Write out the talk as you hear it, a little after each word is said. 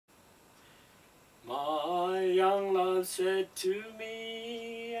My young love said to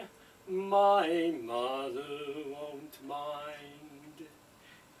me, my mother won't mind,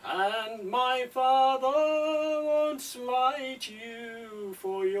 and my father won't slight you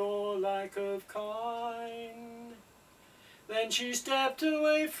for your lack of kine. Then she stepped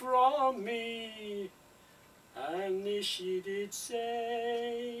away from me, and this she did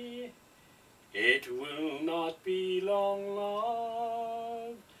say, it will not be long,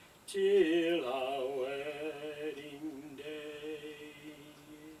 love, till our wedding day.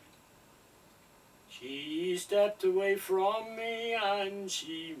 She stepped away from me, and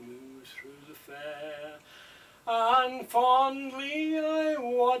she moved through the fair, and fondly I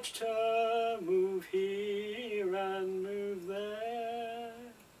watched her move here and move there.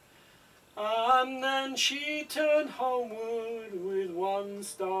 And then she turned homeward with one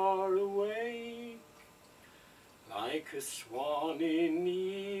star awake, like a swan in the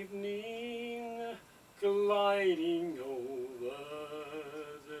evening, gliding over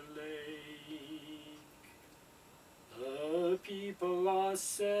the lake. The people are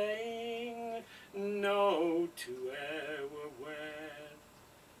saying no two e'er were wed,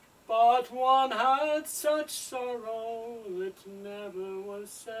 but one had such sorrow that never was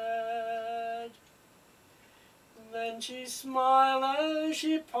said. Then she smiled as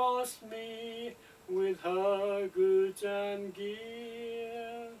she passed me with her goods and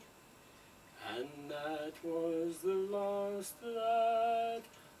gear, and that was the last that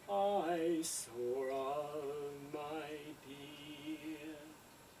I saw of my dear.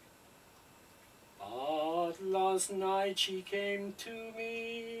 But last night she came to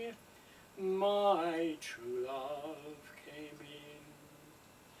me, my true love came in.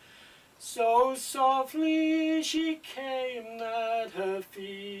 So softly she came that her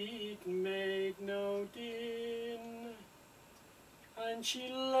feet made no din, and she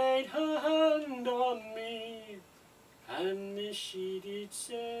laid her hand on me, and this she did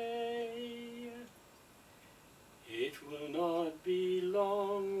say, it will not be long